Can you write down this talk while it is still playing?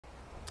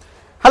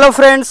Hello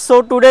friends,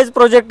 so today's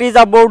project is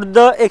about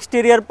the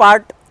exterior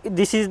part.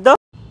 This is the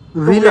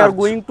we are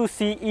going to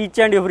see each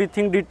and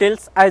everything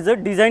details. As a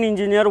design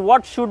engineer,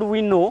 what should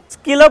we know?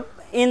 Skill up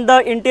in the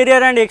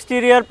interior and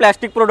exterior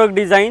plastic product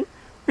design.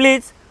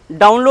 Please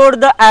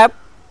download the app,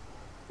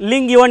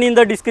 link given in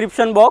the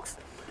description box.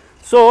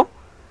 So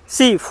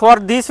see, for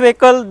this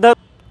vehicle the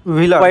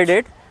wheel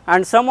provided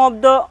and some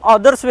of the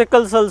other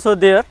vehicles also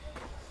there.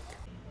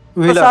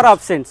 Wheels are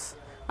absent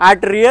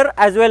at rear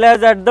as well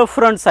as at the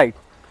front side.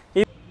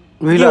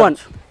 Given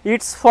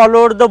it's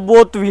followed the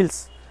both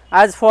wheels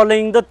as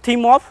following the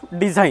theme of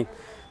design.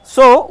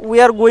 So we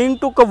are going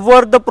to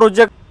cover the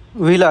project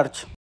wheel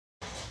arch.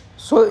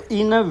 So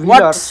in a wheel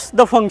arch,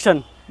 the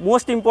function?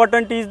 Most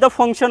important is the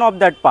function of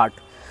that part.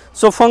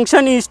 So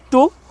function is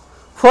to,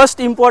 first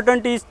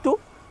important is to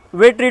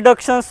weight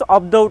reductions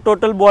of the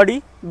total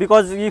body,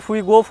 because if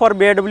we go for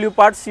BIW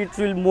parts it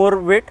will more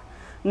weight.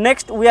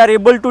 Next we are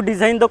able to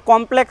design the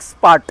complex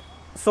part.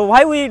 So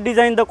why we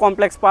design the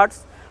complex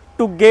parts?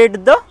 To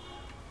get the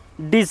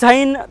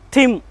design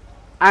theme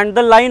and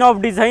the line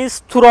of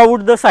designs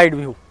throughout the side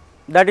view.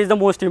 That is the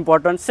most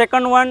important.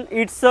 Second one,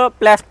 it's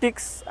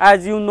plastics.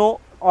 As you know,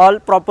 all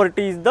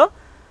property is the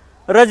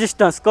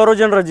resistance,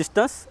 corrosion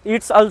resistance.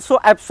 It's also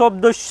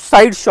absorb the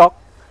side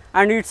shock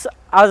and it's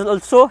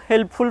also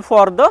helpful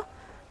for the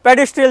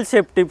pedestrian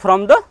safety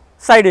from the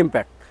side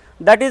impact.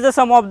 That is the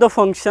sum of the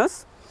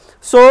functions.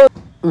 So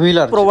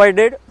wheel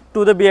provided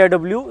to the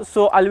BIW.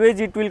 So always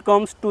it will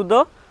comes to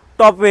the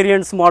top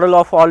variants model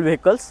of all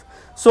vehicles.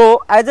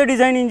 So as a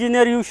design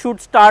engineer you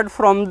should start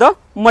from the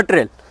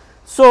material.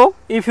 So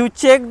if you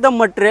check the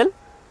material,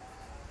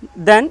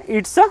 then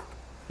it's a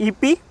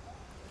EP,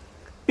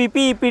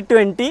 PP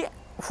EP20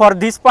 for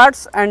these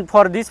parts, and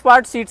for these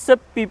parts it's a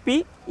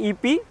PP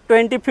EP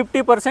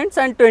 50%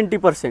 and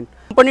 20%.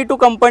 Company to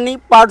company,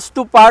 parts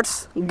to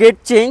parts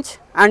get changed,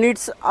 and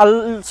it's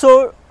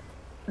also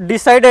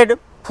decided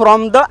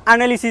from the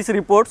analysis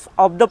reports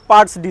of the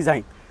parts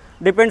design,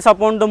 depends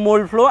upon the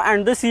mold flow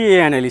and the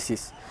CAA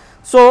analysis.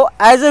 So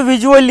as a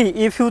visually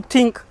if you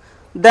think,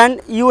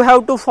 then you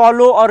have to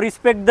follow or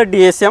respect the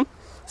DSM.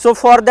 So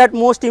for that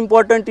most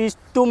important is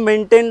to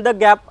maintain the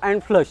gap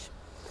and flush.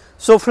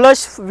 So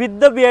flush with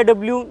the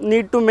BIW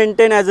need to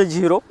maintain as a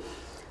 0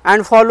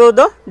 and follow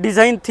the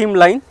design theme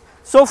line.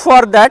 So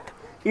for that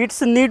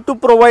it's need to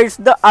provide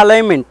the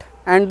alignment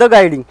and the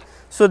guiding.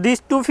 So these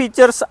two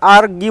features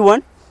are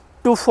given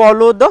to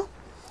follow the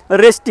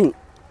resting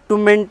to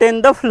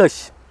maintain the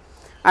flush,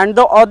 and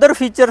the other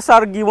features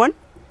are given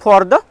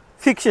for the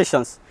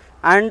fixations,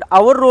 and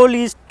our role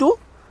is to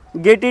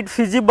get it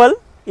feasible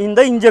in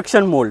the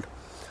injection mold.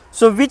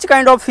 So which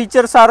kind of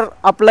features are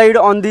applied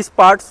on these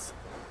parts?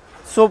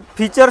 So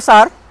features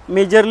are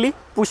majorly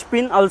push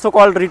pin, also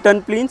called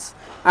return pins,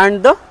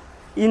 and the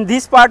in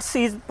these parts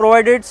is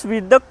provided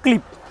with the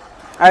clip,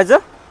 as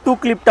a 2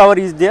 clip tower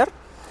is there.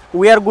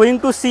 We are going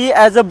to see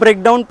as a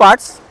breakdown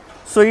parts.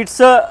 So it's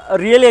a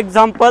real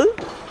example.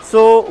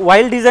 So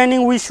while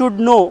designing we should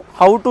know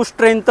how to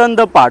strengthen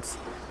the parts,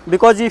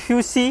 because if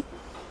you see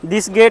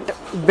this get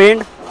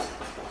bent,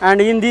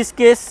 and in this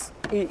case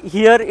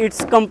here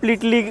it's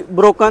completely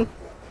broken.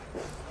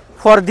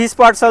 For these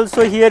parts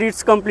also here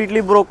it's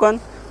completely broken.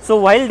 So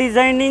while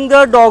designing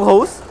the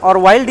doghouse or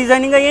while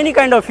designing any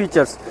kind of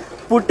features,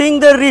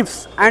 putting the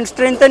ribs and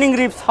strengthening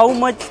ribs, how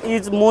much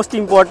is most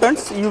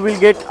important, you will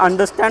get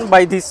understand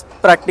by this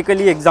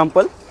practically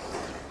example.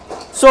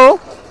 So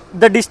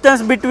the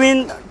distance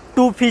between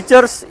two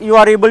features you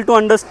are able to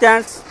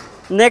understand.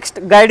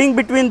 Next, guiding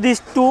between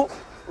these two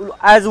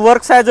as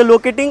works as a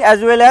locating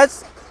as well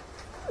as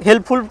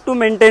helpful to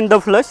maintain the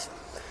flush,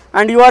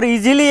 and you are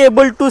easily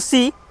able to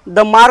see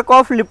the mark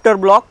of lifter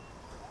block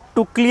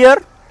to clear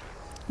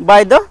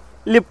by the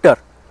lifter.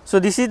 So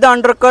this is the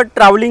undercut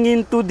traveling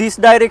into this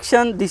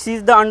direction, this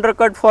is the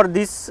undercut for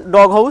this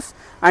doghouse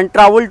and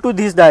travel to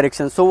this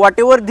direction. So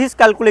whatever these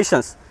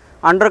calculations,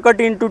 undercut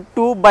into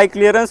 2 by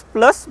clearance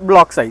plus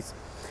block size,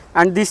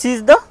 and this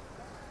is the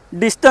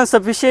distance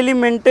sufficiently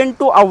maintained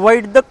to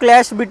avoid the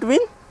clash between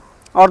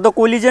or the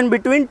collision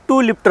between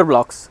 2 lifter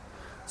blocks.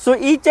 So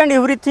each and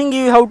everything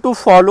you have to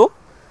follow,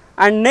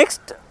 and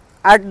next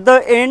at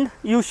the end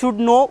you should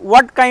know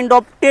what kind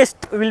of test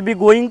will be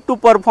going to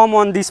perform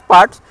on these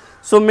parts.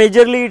 So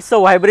majorly it's a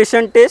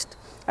vibration test.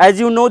 As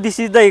you know, this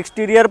is the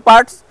exterior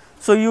parts,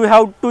 so you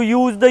have to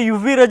use the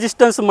UV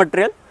resistance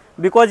material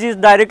because it is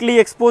directly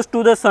exposed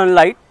to the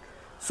sunlight.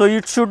 So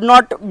it should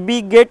not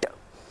be get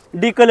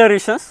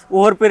decolorations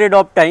over period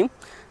of time.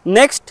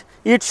 Next,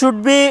 it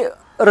should be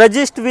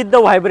resist with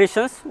the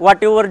vibrations,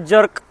 whatever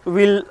jerk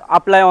will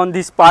apply on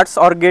these parts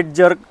or get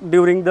jerk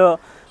during the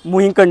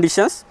moving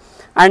conditions.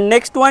 And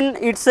next one,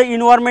 it's a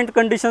environment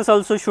conditions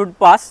also should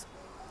pass.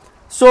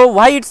 So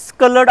why it's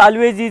colored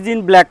always is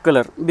in black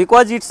color?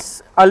 Because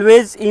it's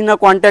always in a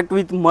contact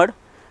with mud,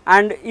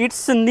 and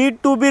it's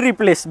need to be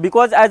replaced,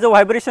 because as a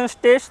vibration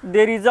test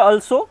there is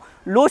also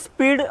low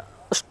speed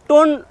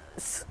stone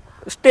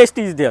test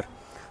is there.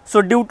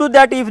 So due to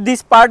that, if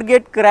this part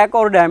get crack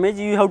or damage,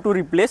 you have to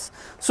replace.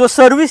 So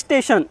service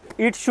station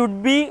it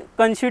should be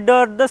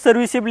considered the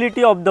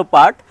serviceability of the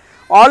part.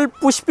 All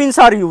push pins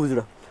are used.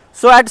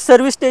 So at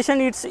service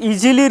station it's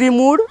easily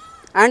removed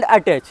and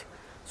attached.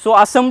 So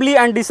assembly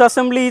and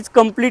disassembly is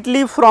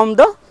completely from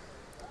the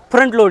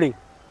front loading.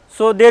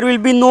 So there will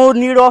be no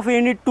need of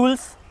any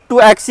tools to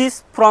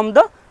access from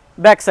the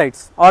back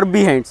sides or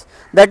behinds.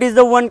 That is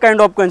the one kind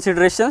of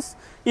considerations.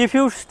 If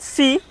you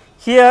see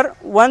here,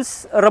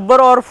 once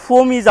rubber or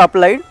foam is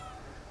applied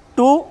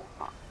to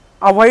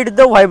avoid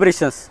the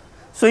vibrations.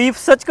 So if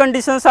such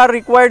conditions are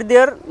required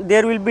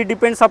there will be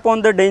depends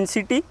upon the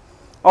density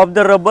of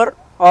the rubber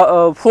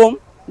foam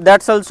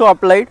that's also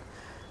applied.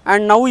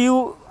 And now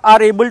you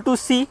are able to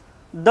see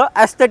the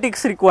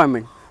aesthetics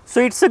requirement.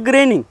 So it's a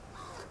graining.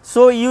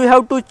 So you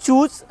have to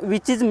choose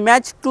which is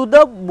matched to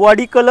the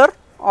body color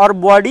or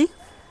body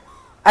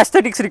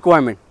aesthetics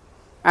requirement,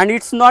 and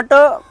it's not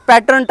a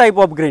pattern type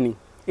of graining,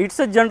 it's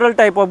a general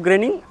type of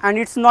graining, and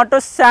it's not a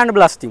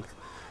sandblasting.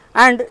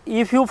 And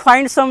if you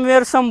find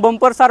somewhere some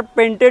bumpers are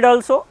painted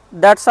also,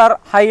 that's are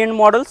high end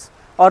models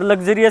or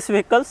luxurious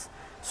vehicles,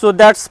 so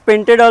that's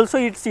painted also,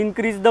 it's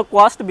increased the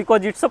cost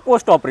because it's a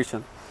post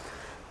operation.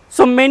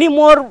 So many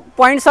more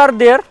points are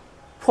there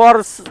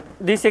for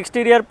these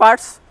exterior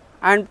parts,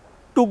 and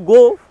to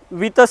go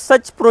with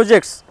such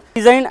projects,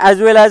 design as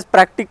well as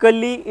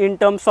practically in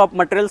terms of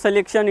material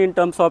selection, in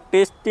terms of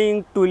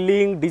testing,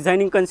 tooling,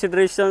 designing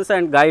considerations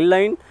and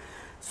guideline.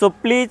 So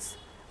please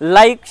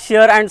like,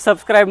 share and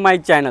subscribe my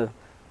channel.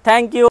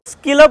 Thank you.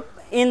 Skill up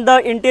in the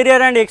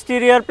interior and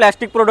exterior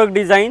plastic product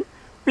design.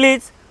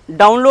 Please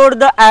download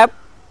the app,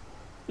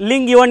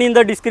 link given in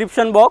the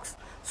description box.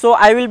 So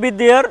I will be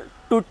there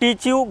to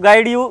teach you,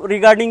 guide you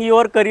regarding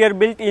your career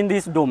built in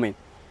this domain.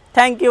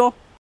 Thank you.